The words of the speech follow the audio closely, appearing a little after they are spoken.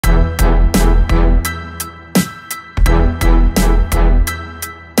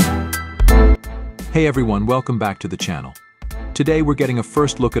Hey everyone, welcome back to the channel. Today we're getting a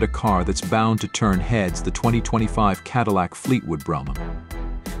first look at a car that's bound to turn heads, the 2025 Cadillac Fleetwood Brahma.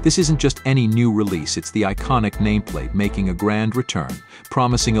 This isn't just any new release, it's the iconic nameplate making a grand return,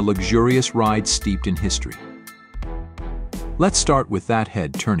 promising a luxurious ride steeped in history. Let's start with that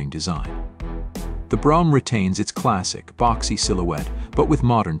head-turning design. The Brahma retains its classic, boxy silhouette, but with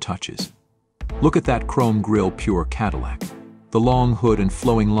modern touches. Look at that chrome grille, pure Cadillac. The long hood and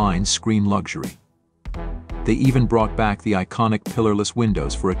flowing lines scream luxury. They even brought back the iconic pillarless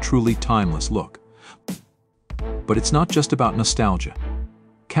windows for a truly timeless look. But it's not just about nostalgia.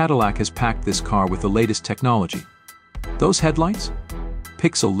 Cadillac has packed this car with the latest technology. Those headlights?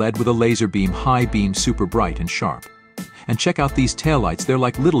 Pixel LED with a laser beam, high beam, super bright and sharp. And check out these taillights, they're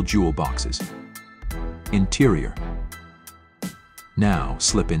like little jewel boxes. Interior. Now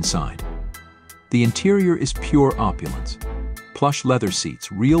slip inside. The interior is pure opulence. Plush leather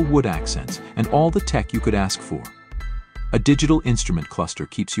seats, real wood accents, and all the tech you could ask for. A digital instrument cluster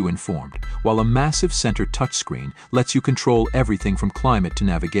keeps you informed, while a massive center touchscreen lets you control everything from climate to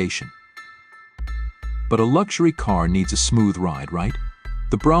navigation. But a luxury car needs a smooth ride, right?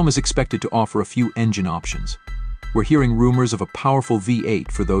 The Brahma is expected to offer a few engine options. We're hearing rumors of a powerful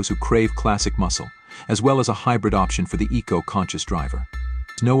V8 for those who crave classic muscle, as well as a hybrid option for the eco-conscious driver.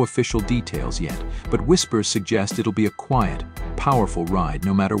 No official details yet, but whispers suggest it'll be a quiet, powerful ride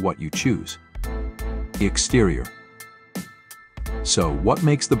no matter what you choose. The exterior. So, what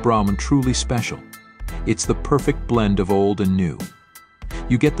makes the Brahma truly special? It's the perfect blend of old and new.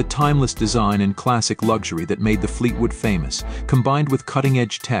 You get the timeless design and classic luxury that made the Fleetwood famous, combined with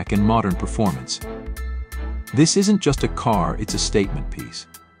cutting-edge tech and modern performance. This isn't just a car, it's a statement piece.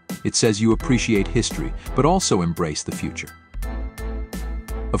 It says you appreciate history, but also embrace the future.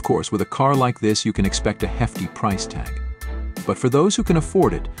 Of course, with a car like this, you can expect a hefty price tag. But for those who can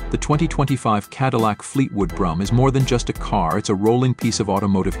afford it, the 2025 Cadillac Fleetwood Brahma is more than just a car, it's a rolling piece of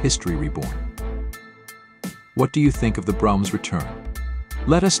automotive history reborn. What do you think of the Brahma's return?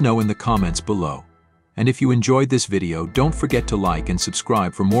 Let us know in the comments below. And if you enjoyed this video, don't forget to like and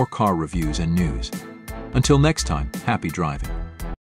subscribe for more car reviews and news. Until next time, happy driving.